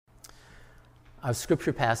Our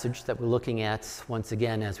scripture passage that we're looking at once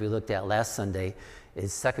again, as we looked at last Sunday,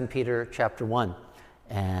 is 2 Peter chapter 1.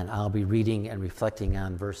 And I'll be reading and reflecting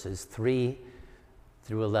on verses 3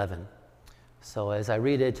 through 11. So as I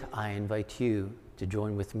read it, I invite you to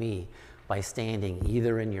join with me by standing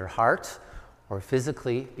either in your heart or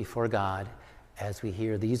physically before God as we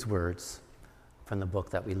hear these words from the book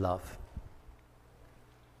that we love.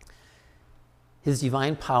 His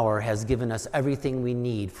divine power has given us everything we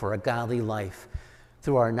need for a godly life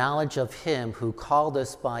through our knowledge of Him who called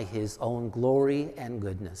us by His own glory and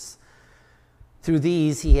goodness. Through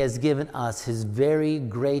these, He has given us His very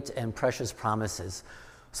great and precious promises,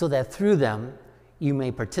 so that through them you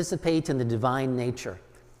may participate in the divine nature,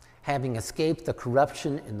 having escaped the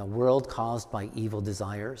corruption in the world caused by evil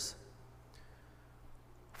desires.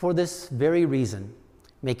 For this very reason,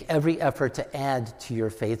 make every effort to add to your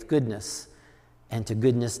faith goodness, and to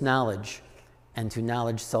goodness knowledge, and to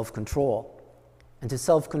knowledge self-control, and to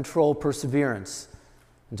self-control perseverance,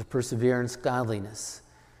 and to perseverance godliness,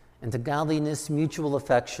 and to godliness mutual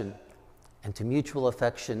affection, and to mutual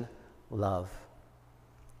affection love.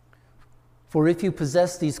 For if you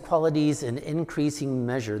possess these qualities in increasing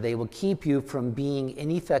measure, they will keep you from being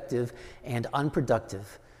ineffective and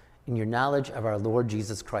unproductive in your knowledge of our Lord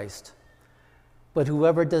Jesus Christ. But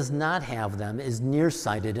whoever does not have them is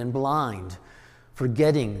nearsighted and blind,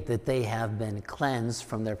 forgetting that they have been cleansed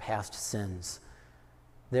from their past sins.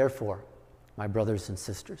 Therefore, my brothers and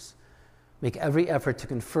sisters, make every effort to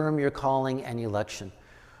confirm your calling and election.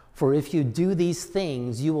 For if you do these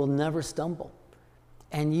things, you will never stumble,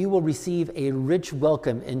 and you will receive a rich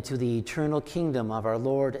welcome into the eternal kingdom of our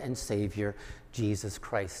Lord and Savior, Jesus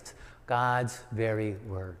Christ. God's very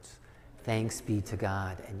words. Thanks be to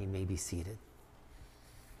God, and you may be seated.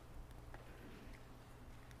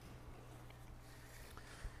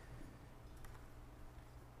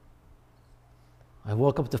 I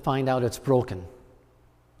woke up to find out it's broken.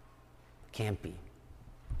 Can't be.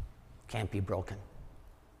 Can't be broken.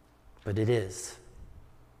 But it is.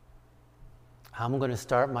 I'm going to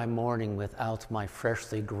start my morning without my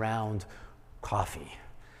freshly ground coffee.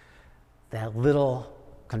 That little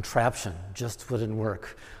contraption just wouldn't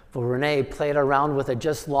work. But Renee played around with it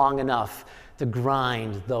just long enough to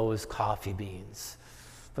grind those coffee beans.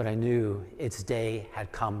 But I knew its day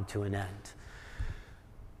had come to an end.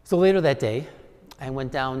 So later that day, I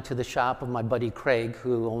went down to the shop of my buddy Craig,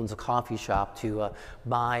 who owns a coffee shop, to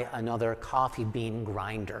buy another coffee bean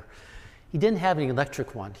grinder. He didn't have an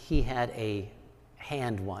electric one. He had a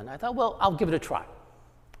hand one. I thought, well, I'll give it a try.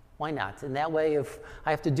 Why not? And that way, if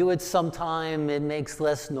I have to do it sometime, it makes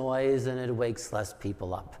less noise and it wakes less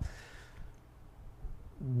people up.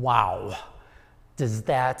 Wow, does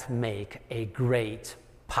that make a great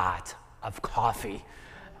pot of coffee?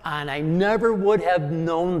 And I never would have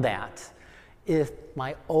known that if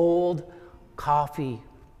my old coffee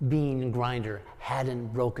bean grinder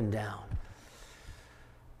hadn't broken down.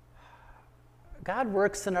 God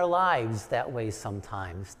works in our lives that way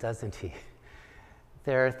sometimes, doesn't He?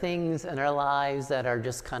 There are things in our lives that are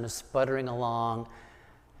just kind of sputtering along,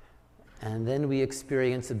 and then we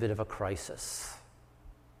experience a bit of a crisis.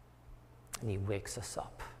 And He wakes us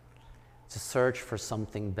up to search for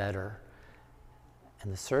something better.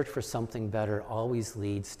 And the search for something better always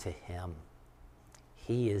leads to Him.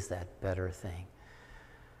 He is that better thing.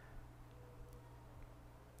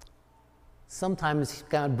 Sometimes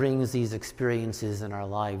God brings these experiences in our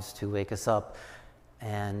lives to wake us up,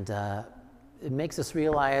 and it makes us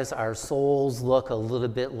realize our souls look a little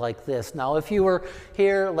bit like this. Now, if you were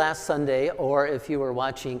here last Sunday, or if you were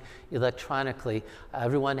watching electronically,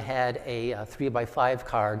 everyone had a 3x5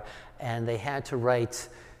 card, and they had to write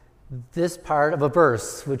this part of a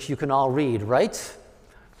verse, which you can all read, right?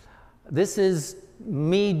 This is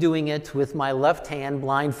me doing it with my left hand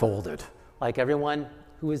blindfolded, like everyone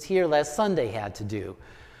who was here last Sunday had to do.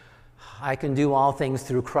 I can do all things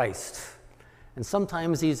through Christ. And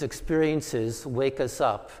sometimes these experiences wake us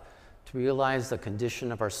up to realize the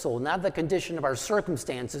condition of our soul, not the condition of our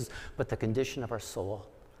circumstances, but the condition of our soul.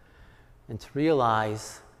 And to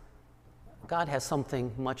realize God has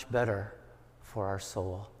something much better for our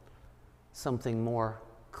soul, something more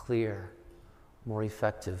clear, more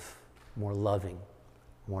effective, more loving,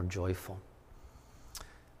 more joyful.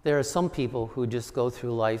 There are some people who just go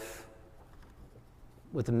through life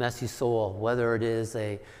with a messy soul, whether it is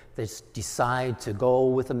they decide to go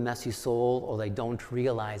with a messy soul, or they don't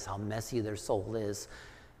realize how messy their soul is.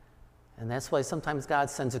 And that's why sometimes God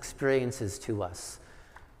sends experiences to us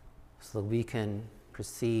so that we can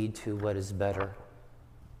proceed to what is better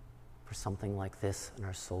for something like this in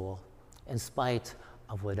our soul, in spite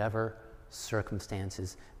of whatever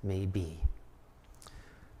circumstances may be.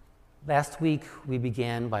 Last week we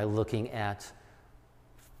began by looking at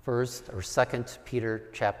 1st or 2nd Peter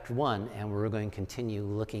chapter 1, and we're going to continue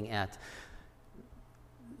looking at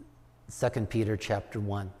 2 Peter chapter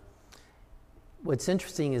 1. What's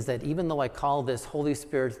interesting is that even though I call this Holy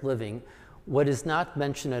Spirit living, what is not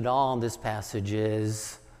mentioned at all in this passage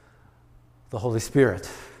is the Holy Spirit.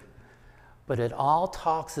 But it all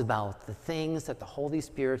talks about the things that the Holy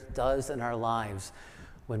Spirit does in our lives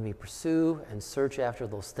when we pursue and search after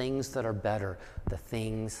those things that are better, the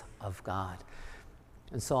things of God.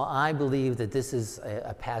 And so I believe that this is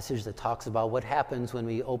a passage that talks about what happens when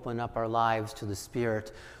we open up our lives to the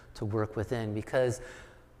Spirit to work within, because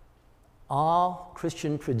all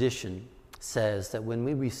Christian tradition says that when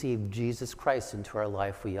we receive Jesus Christ into our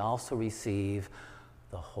life, we also receive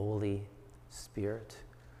the Holy Spirit,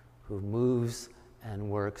 who moves and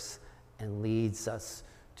works and leads us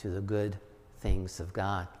to the good things of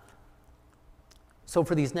God. So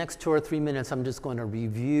for these next 2 or 3 minutes, I'm just going to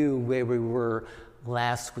review where we were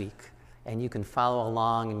last week. And you can follow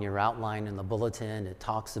along in your outline in the bulletin. It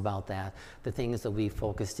talks about that, the things that we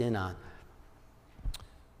focused in on.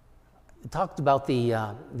 It talked about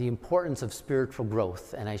the importance of spiritual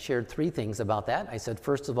growth, and I shared 3 things about that. I said,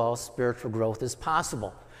 first of all, spiritual growth is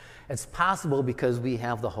possible. It's possible because we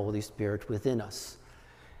have the Holy Spirit within us.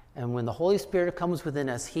 And when the Holy Spirit comes within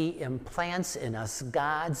us, He implants in us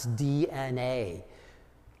God's DNA.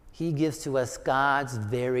 He gives to us God's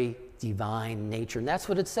very divine nature. And that's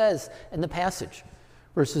what it says in the passage,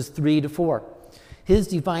 verses 3 to 4. His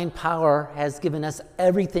divine power has given us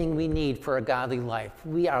everything we need for a godly life.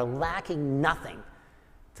 We are lacking nothing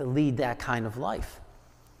to lead that kind of life.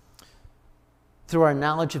 Through our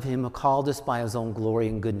knowledge of Him who called us by His own glory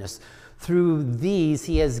and goodness. Through these,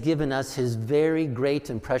 He has given us His very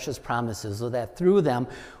great and precious promises, so that through them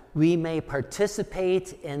we may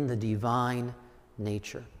participate in the divine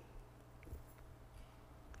nature.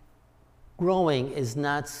 Growing is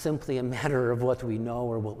not simply a matter of what we know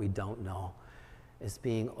or what we don't know. It's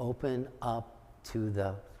being open up to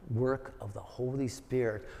the work of the Holy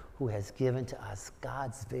Spirit, who has given to us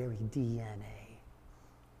God's very DNA.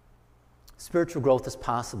 Spiritual growth is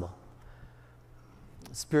possible.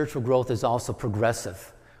 Spiritual growth is also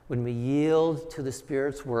progressive. When we yield to the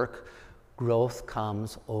Spirit's work, growth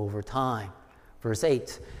comes over time. Verse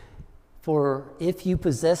 8, for if you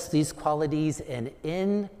possess these qualities in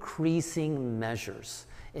increasing measures,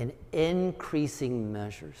 1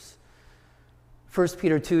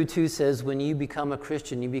 Peter 2:2 says, when you become a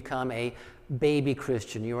Christian, you become a baby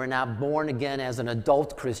Christian. You are not born again as an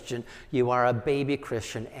adult Christian. You are a baby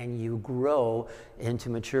Christian, and you grow into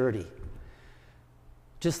maturity.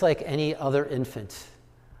 Just like any other infant,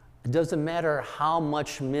 it doesn't matter how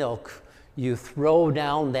much milk you throw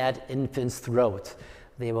down that infant's throat.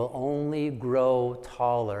 They will only grow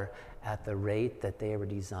taller at the rate that they were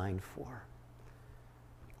designed for.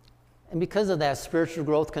 And because of that, spiritual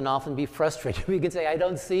growth can often be frustrating. We can say, I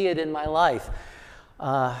don't see it in my life.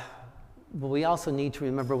 But we also need to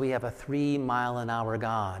remember we have a 3-mile-an-hour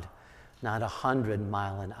God, not a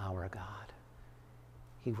 100-mile-an-hour God.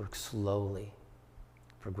 He works slowly,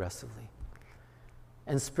 progressively.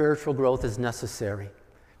 And spiritual growth is necessary.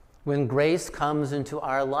 When grace comes into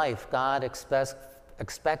our life, God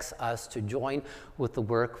expects us to join with the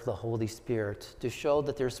work of the Holy Spirit to show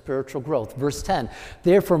that there's spiritual growth. Verse 10,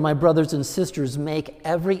 therefore, my brothers and sisters, make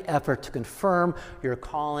every effort to confirm your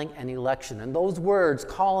calling and election. And those words,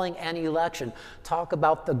 calling and election, talk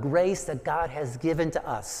about the grace that God has given to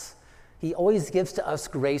us. He always gives to us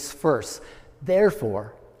grace first.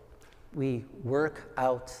 Therefore, we work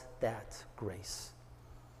out that grace.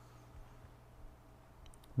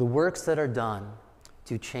 The works that are done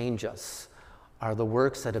to change us are the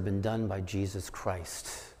works that have been done by Jesus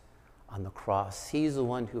Christ on the cross. He's the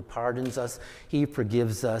one who pardons us, He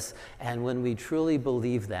forgives us, and when we truly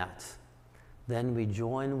believe that, then we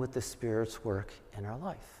join with the Spirit's work in our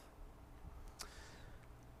life.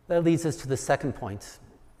 That leads us to the second point,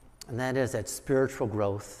 and that is that spiritual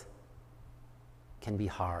growth can be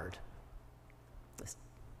hard.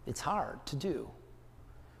 It's hard to do.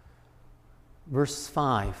 Verse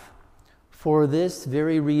 5, for this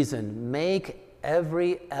very reason, make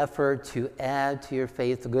every effort to add to your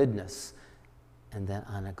faith goodness. And then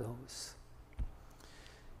on it goes.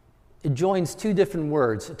 It joins 2 different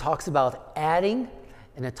words. It talks about adding,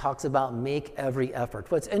 and it talks about make every effort.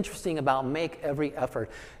 What's interesting about make every effort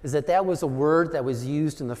is that was a word that was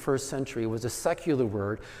used in the first century. It was a secular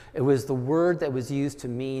word. It was the word that was used to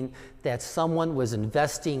mean that someone was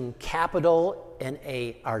investing capital in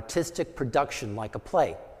an artistic production like a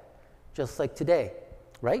play, just like today,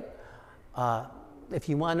 right? if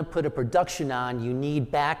you want to put a production on, you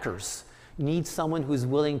need backers. You need someone who's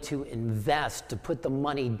willing to invest, to put the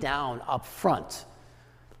money down up front.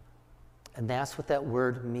 And that's what that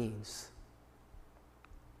word means.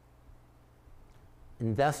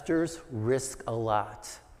 Investors risk a lot.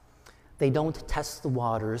 They don't test the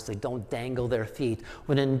waters. They don't dangle their feet.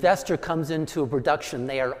 When an investor comes into a production,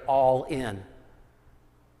 they are all in.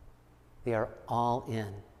 They are all in.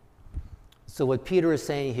 So what Peter is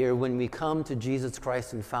saying here, when we come to Jesus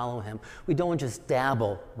Christ and follow him, we don't just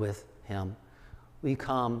dabble with him. We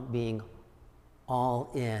come being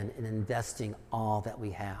all in and investing all that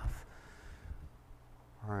we have.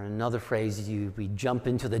 Or in another phrase, we jump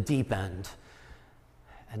into the deep end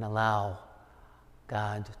and allow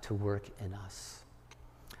God to work in us.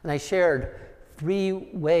 And I shared 3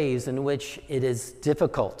 ways in which it is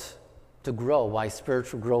difficult to grow, why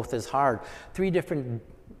spiritual growth is hard. 3 different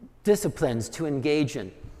disciplines to engage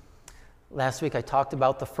in. Last week I talked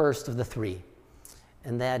about the first of the 3,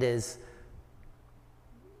 and that is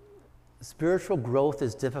spiritual growth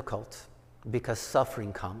is difficult because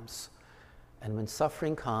suffering comes. And when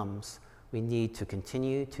suffering comes, we need to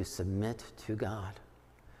continue to submit to God.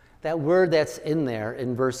 That word that's in there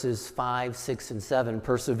in verses 5, 6, and 7,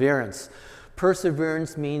 perseverance.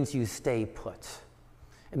 Perseverance means you stay put.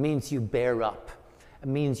 It means you bear up. It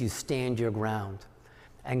means you stand your ground.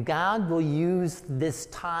 And God will use this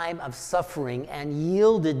time of suffering and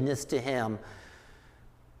yieldedness to him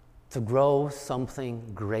to grow something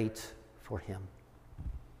great for him.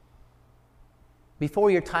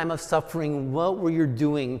 Before your time of suffering, what were you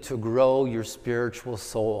doing to grow your spiritual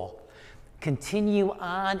soul? Continue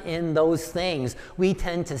on in those things. We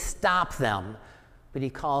tend to stop them, but he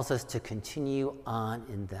calls us to continue on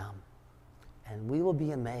in them. And we will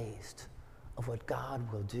be amazed of what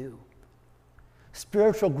God will do.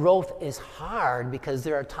 Spiritual growth is hard because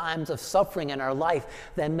there are times of suffering in our life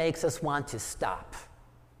that makes us want to stop.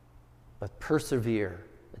 But persevere,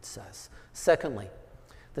 it says. Secondly,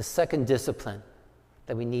 the second discipline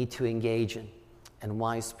that we need to engage in and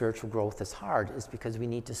why spiritual growth is hard is because we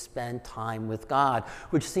need to spend time with God,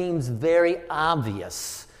 which seems very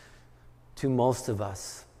obvious to most of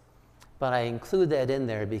us. But I include that in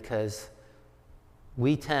there because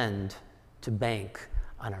we tend to bank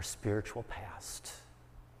on our spiritual past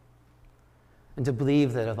and to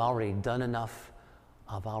believe that I've already done enough,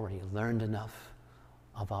 I've already learned enough,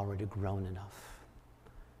 I've already grown enough.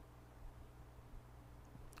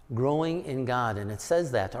 Growing in God, and it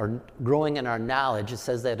says that, or growing in our knowledge, it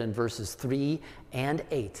says that in verses 3 and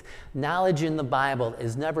 8. Knowledge in the Bible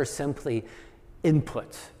is never simply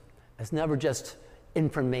input. It's never just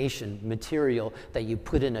information, material that you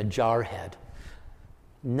put in a jar head.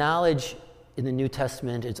 Knowledge in the New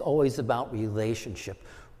Testament is always about relationship,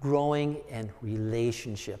 growing in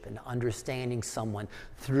relationship and understanding someone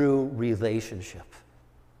through relationship.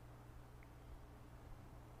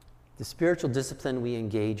 The spiritual discipline we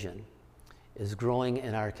engage in is growing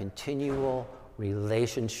in our continual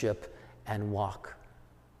relationship and walk.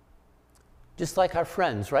 Just like our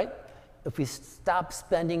friends, right? If we stop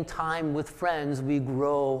spending time with friends, we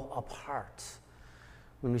grow apart.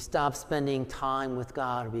 When we stop spending time with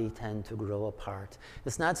God, we tend to grow apart.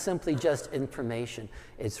 It's not simply just information,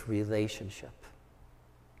 it's relationship.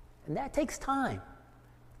 And that takes time.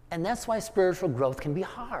 And that's why spiritual growth can be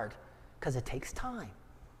hard, because it takes time.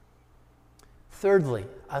 Thirdly,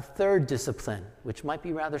 a third discipline, which might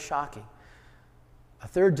be rather shocking, a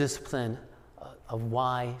third discipline of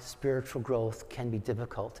why spiritual growth can be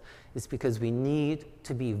difficult is because we need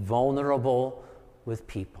to be vulnerable with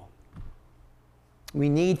people. We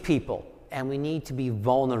need people, and we need to be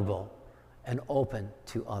vulnerable and open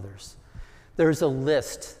to others. There's a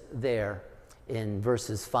list there in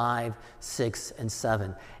verses 5, 6, and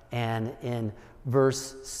 7. And in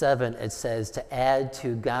verse 7, it says to add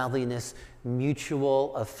to godliness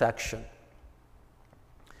mutual affection.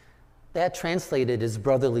 That translated is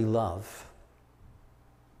brotherly love.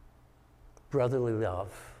 Brotherly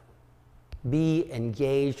love. Be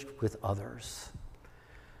engaged with others.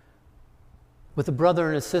 With a brother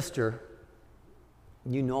and a sister,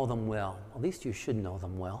 you know them well. At least you should know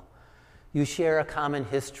them well. You share a common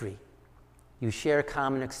history. You share a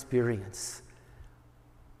common experience.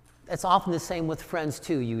 That's often the same with friends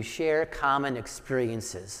too. You share common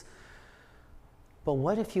experiences. But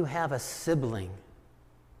what if you have a sibling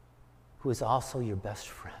who is also your best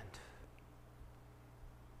friend?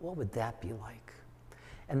 What would that be like?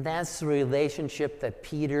 And that's the relationship that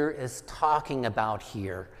Peter is talking about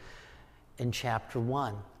here in chapter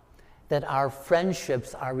 1. that our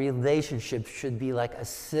friendships, our relationships should be like a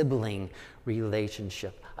sibling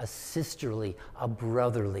relationship, a sisterly, a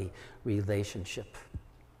brotherly relationship.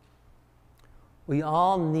 We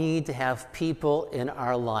all need to have people in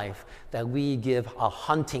our life that we give a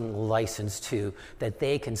hunting license to, that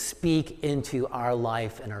they can speak into our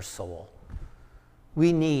life and our soul.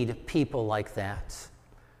 We need people like that.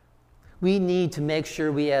 We need to make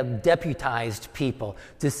sure we have deputized people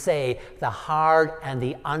to say the hard and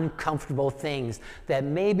the uncomfortable things that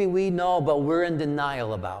maybe we know but we're in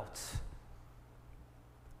denial about.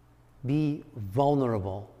 Be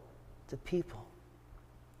vulnerable to people.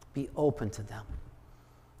 Be open to them.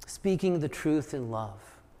 Speaking the truth in love.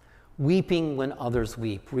 Weeping when others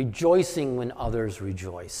weep. Rejoicing when others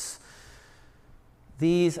rejoice.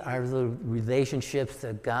 These are the relationships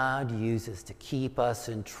that God uses to keep us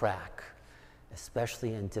in track,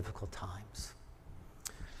 especially in difficult times.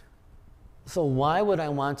 So why would I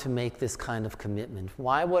want to make this kind of commitment?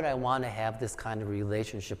 Why would I want to have this kind of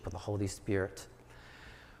relationship with the Holy Spirit?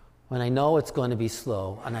 When I know it's going to be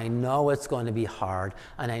slow, and I know it's going to be hard,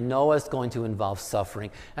 and I know it's going to involve suffering,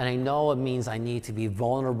 and I know it means I need to be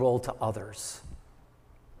vulnerable to others.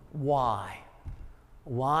 Why?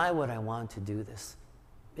 Why would I want to do this?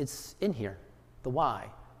 It's in here, the why.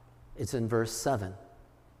 It's in verse 7.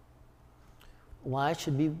 Why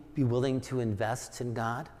should we be willing to invest in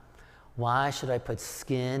God? Why should I put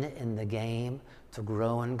skin in the game to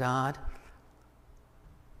grow in God?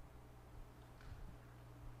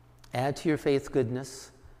 Add to your faith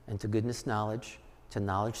goodness, and to goodness knowledge, to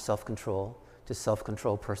knowledge self-control, to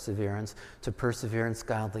self-control perseverance, to perseverance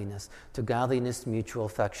godliness, to godliness mutual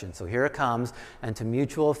affection. So here it comes, and to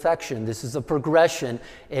mutual affection, this is a progression,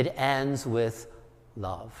 it ends with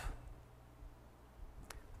love.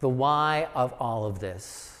 The why of all of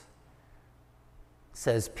this,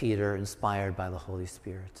 says Peter, inspired by the Holy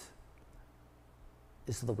Spirit,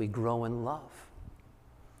 is so that we grow in love.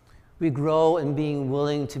 We grow in being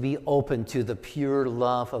willing to be open to the pure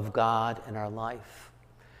love of God in our life,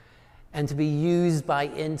 and to be used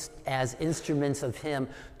as instruments of Him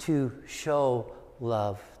to show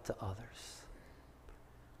love to others.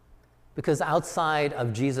 Because outside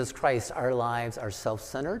of Jesus Christ, our lives are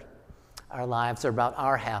self-centered. Our lives are about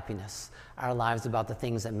our happiness. Our lives are about the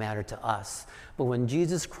things that matter to us. But when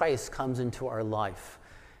Jesus Christ comes into our life,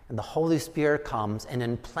 and the Holy Spirit comes and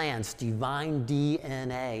implants divine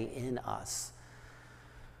DNA in us,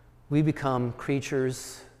 we become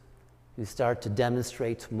creatures who start to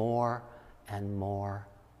demonstrate more and more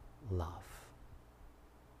love.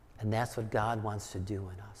 And that's what God wants to do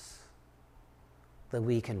in us. That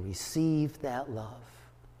we can receive that love,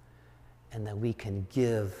 and that we can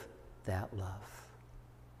give that love.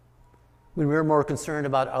 When we're more concerned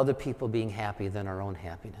about other people being happy than our own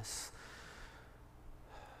happiness.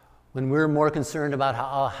 When we're more concerned about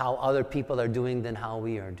how other people are doing than how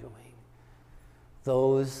we are doing.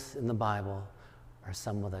 Those in the Bible are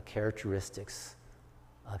some of the characteristics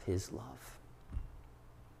of His love.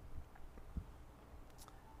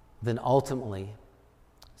 Then ultimately,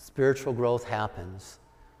 spiritual growth happens,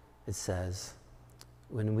 it says,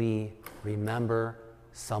 when we remember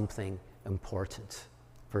something important.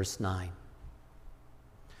 Verse 9.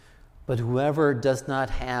 But whoever does not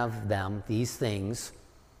have them, these things,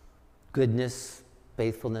 goodness,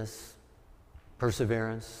 faithfulness,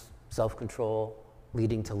 perseverance, self-control,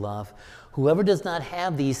 leading to love. Whoever does not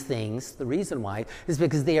have these things, the reason why is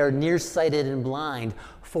because they are nearsighted and blind,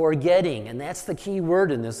 forgetting, and that's the key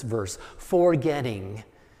word in this verse, forgetting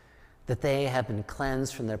that they have been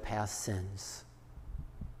cleansed from their past sins.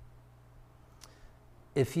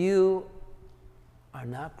 If you are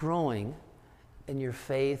not growing in your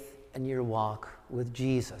faith and your walk with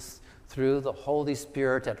Jesus, through the Holy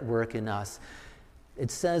Spirit at work in us.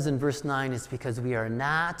 It says in verse 9, it's because we are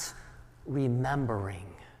not remembering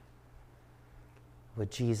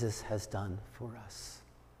what Jesus has done for us.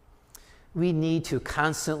 We need to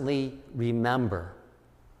constantly remember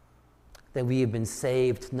that we have been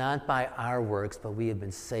saved not by our works, but we have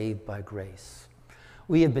been saved by grace.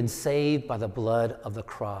 We have been saved by the blood of the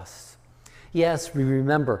cross. Yes, we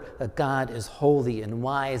remember that God is holy and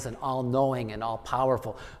wise and all-knowing and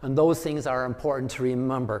all-powerful, and those things are important to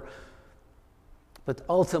remember. But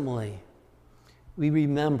ultimately, we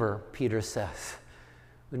remember, Peter says,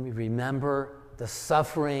 when we remember the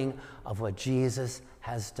suffering of what Jesus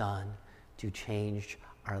has done to change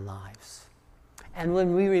our lives. And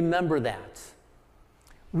when we remember that,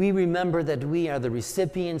 we remember that we are the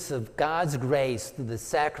recipients of God's grace through the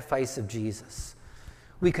sacrifice of Jesus.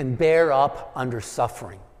 We can bear up under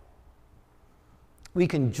suffering. We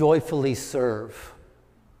can joyfully serve.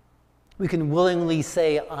 We can willingly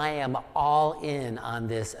say, I am all in on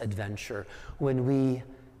this adventure when we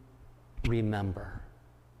remember.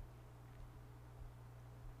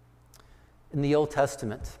 In the Old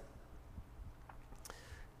Testament,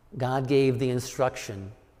 God gave the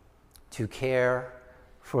instruction to care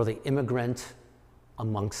for the immigrant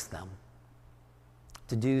amongst them,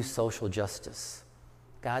 to do social justice.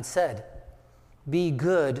 God said, be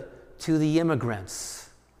good to the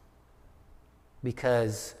immigrants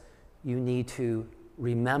because you need to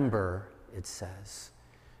remember, it says,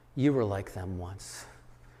 you were like them once.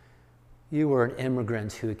 You were an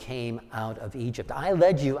immigrant who came out of Egypt. I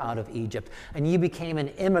led you out of Egypt, and you became an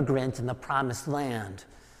immigrant in the promised land.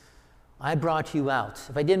 I brought you out.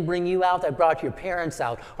 If I didn't bring you out, I brought your parents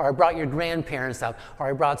out, or I brought your grandparents out, or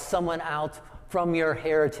I brought someone out from your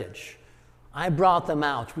heritage. I brought them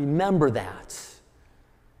out. Remember that.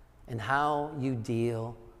 And how you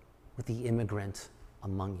deal with the immigrant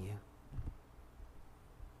among you.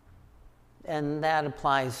 And that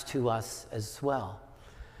applies to us as well.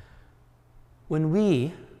 When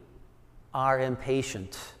we are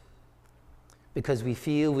impatient because we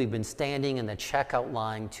feel we've been standing in the checkout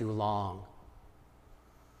line too long,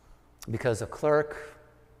 because a clerk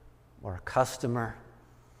or a customer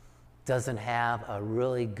doesn't have a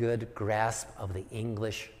really good grasp of the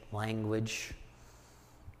English language,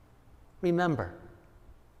 remember,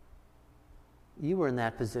 you were in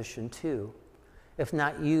that position too. If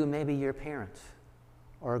not you, maybe your parent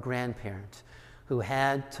or a grandparent who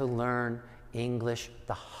had to learn English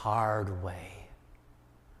the hard way.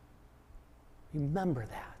 Remember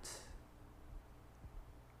that.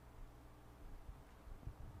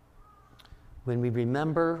 When we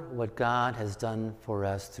remember what God has done for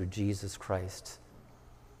us through Jesus Christ,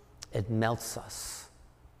 it melts us.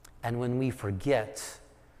 And when we forget,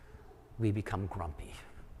 we become grumpy.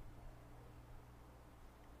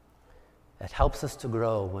 It helps us to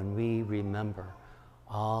grow when we remember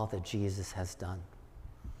all that Jesus has done.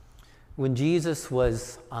 When Jesus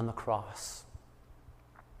was on the cross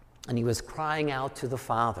and he was crying out to the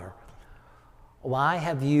Father, why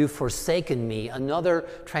have you forsaken me? Another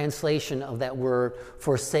translation of that word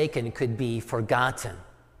forsaken could be forgotten.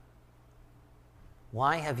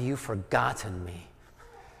 Why have you forgotten me?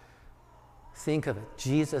 Think of it,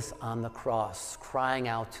 Jesus on the cross crying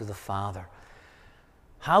out to the Father.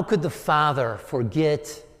 How could the Father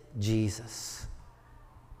forget Jesus?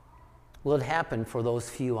 Well, it happened for those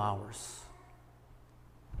few hours.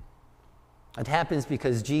 It happens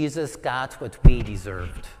because Jesus got what we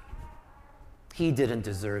deserved. He didn't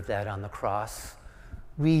deserve that on the cross.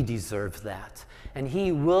 We deserved that. And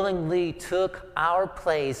he willingly took our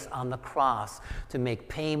place on the cross to make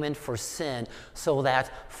payment for sin so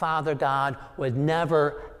that Father God would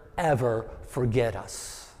never, ever forget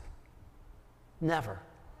us. Never.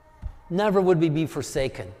 Never would we be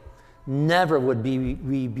forsaken. Never would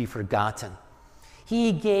we be forgotten.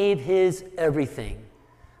 He gave his everything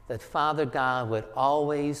that Father God would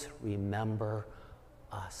always remember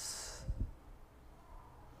us.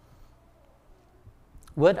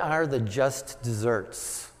 What are the just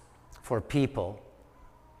desserts for people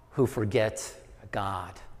who forget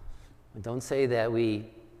God? Don't say that we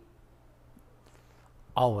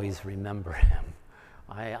always remember him.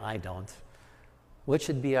 I don't. What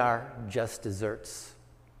should be our just desserts?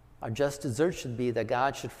 Our just dessert should be that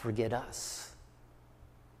God should forget us.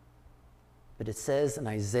 But it says in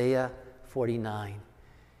Isaiah 49,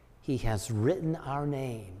 he has written our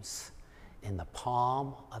names in the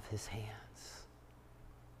palm of his hands.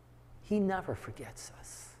 He never forgets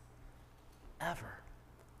us, ever.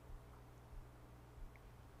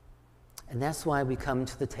 And that's why we come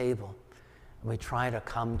to the table, and we try to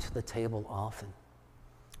come to the table often.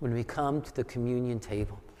 When we come to the communion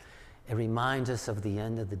table, it reminds us of the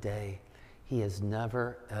end of the day. He has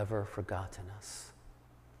never, ever forgotten us.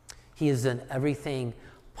 He has done everything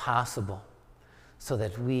possible so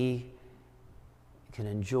that we can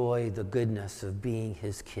enjoy the goodness of being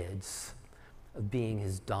his kids, of being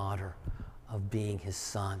his daughter, of being his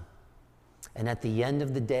son. And at the end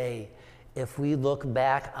of the day, if we look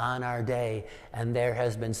back on our day and there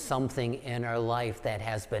has been something in our life that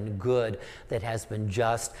has been good, that has been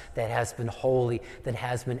just, that has been holy, that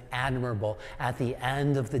has been admirable, at the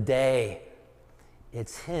end of the day,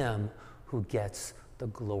 it's him who gets the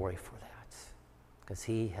glory for that, because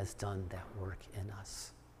he has done that work in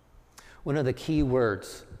us. One of the key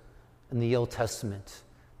words in the Old Testament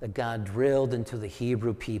that God drilled into the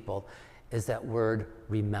Hebrew people is that word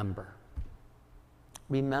remember.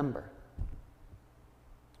 Remember.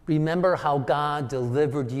 Remember how God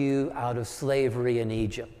delivered you out of slavery in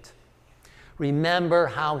Egypt. Remember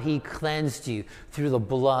how he cleansed you through the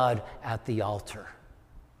blood at the altar.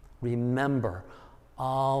 Remember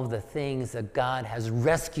all the things that God has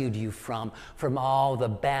rescued you from all the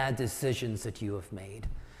bad decisions that you have made.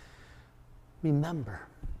 Remember.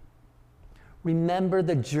 Remember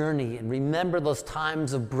the journey and remember those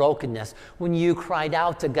times of brokenness when you cried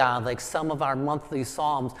out to God, like some of our monthly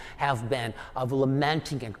psalms have been, of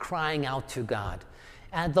lamenting and crying out to God.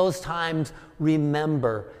 At those times,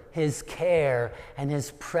 remember his care and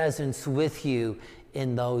his presence with you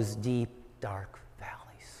in those deep, dark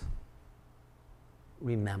valleys.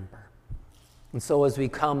 Remember. And so as we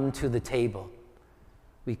come to the table,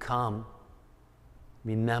 we come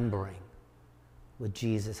remembering what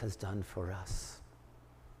Jesus has done for us.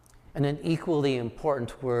 And an equally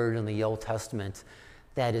important word in the Old Testament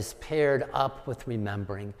that is paired up with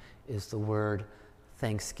remembering is the word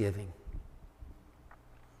thanksgiving.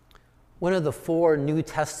 One of the 4 New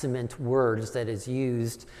Testament words that is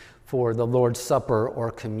used for the Lord's Supper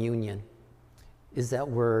or communion is that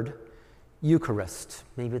word Eucharist.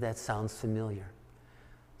 Maybe that sounds familiar.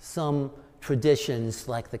 Some traditions,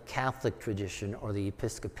 like the Catholic tradition or the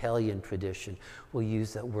Episcopalian tradition, will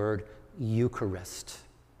use that word Eucharist.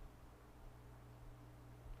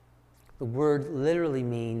 The word literally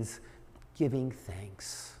means giving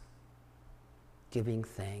thanks. Giving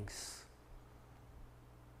thanks.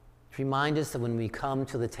 To remind us that when we come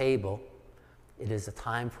to the table, it is a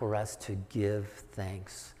time for us to give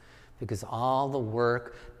thanks, because all the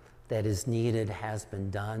work that is needed has been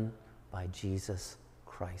done by Jesus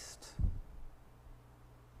Christ.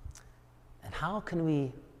 And how can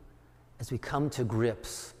we, as we come to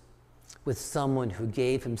grips with someone who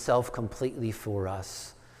gave himself completely for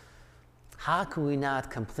us, how can we not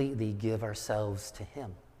completely give ourselves to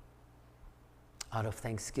him out of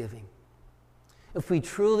thanksgiving? If we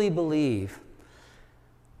truly believe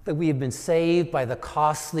that we have been saved by the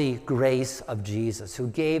costly grace of Jesus, who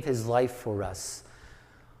gave his life for us,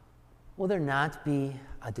 will there not be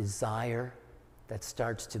a desire that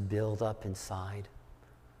starts to build up inside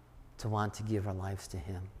to want to give our lives to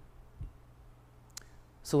him?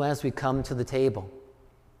 So as we come to the table,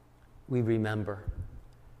 we remember.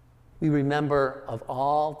 We remember of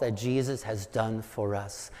all that Jesus has done for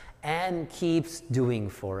us and keeps doing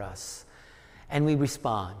for us. And we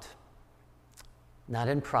respond, not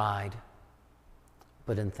in pride,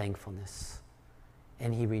 but in thankfulness.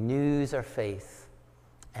 And he renews our faith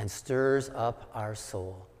and stirs up our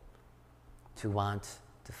soul to want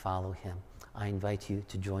to follow him. I invite you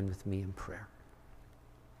to join with me in prayer.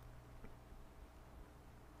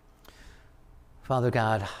 Father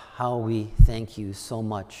God, how we thank you so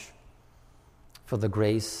much for the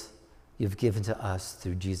grace you've given to us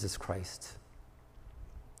through Jesus Christ.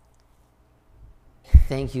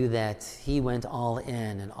 Thank you that he went all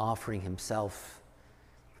in offering himself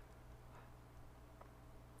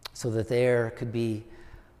so that there could be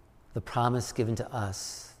the promise given to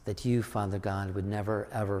us that you, Father God, would never,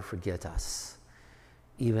 ever forget us,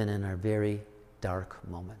 even in our very dark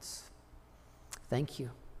moments. Thank you.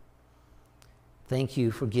 Thank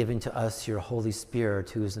you for giving to us your Holy Spirit,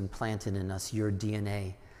 who is implanted in us, your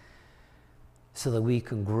DNA, so that we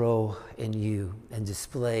can grow in you and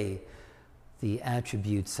display the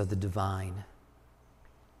attributes of the divine.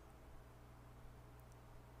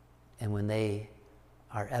 And when they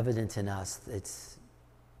are evident in us, it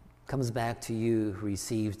comes back to you, who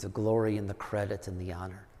receives the glory and the credit and the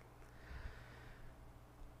honor.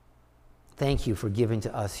 Thank you for giving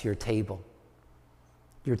to us your table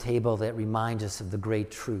that reminds us of the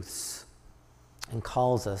great truths and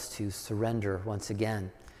calls us to surrender once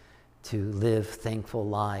again, to live thankful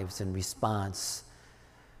lives in response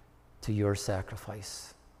to your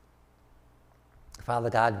sacrifice. Father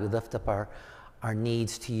God, we lift up our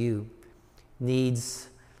needs to you, needs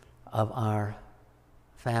of our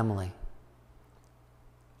family,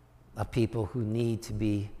 of people who need to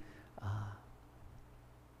be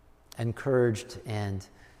encouraged, and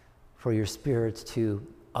for your Spirit to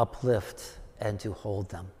uplift and to hold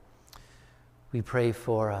them. We pray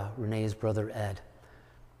for Renee's brother Ed,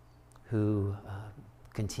 who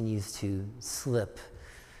continues to slip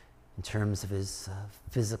in terms of his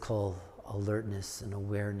physical alertness and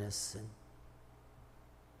awareness. And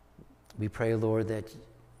we pray, Lord, that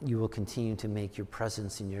you will continue to make your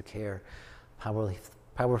presence and your care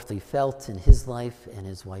powerfully felt in his life and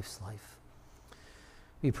his wife's life.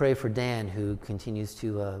 We pray for Dan, who continues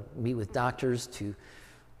to meet with doctors to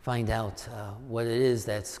find out what it is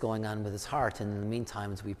that's going on with his heart. And in the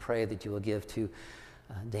meantime, we pray that you will give to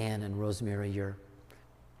Dan and Rosemary your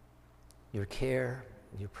care,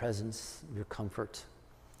 your presence, your comfort.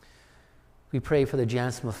 We pray for the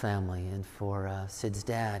Jansma family and for Sid's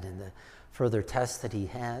dad and the further tests that he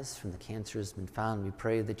has from the cancer has been found. We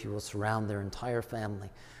pray that you will surround their entire family,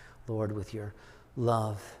 Lord, with your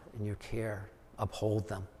love and your care. Uphold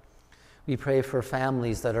them. We pray for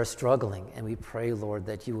families that are struggling, and we pray, Lord,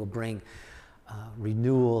 that you will bring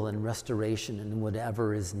renewal and restoration in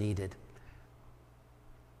whatever is needed.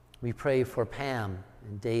 We pray for Pam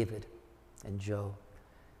and David and Joe,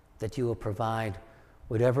 that you will provide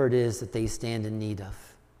whatever it is that they stand in need of,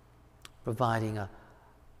 providing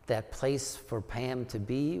that place for Pam to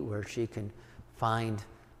be where she can find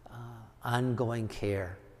ongoing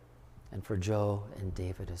care, and for Joe and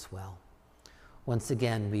David as well. Once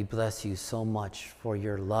again, we bless you so much for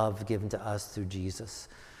your love given to us through Jesus.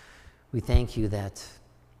 We thank you that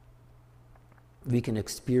we can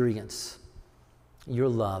experience your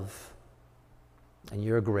love and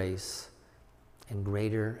your grace in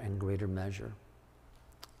greater and greater measure.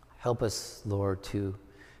 Help us, Lord, to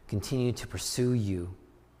continue to pursue you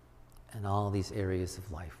in all these areas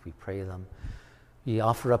of life. We pray them. We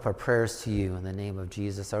offer up our prayers to you in the name of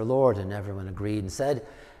Jesus, our Lord, and everyone agreed and said,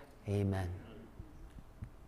 Amen.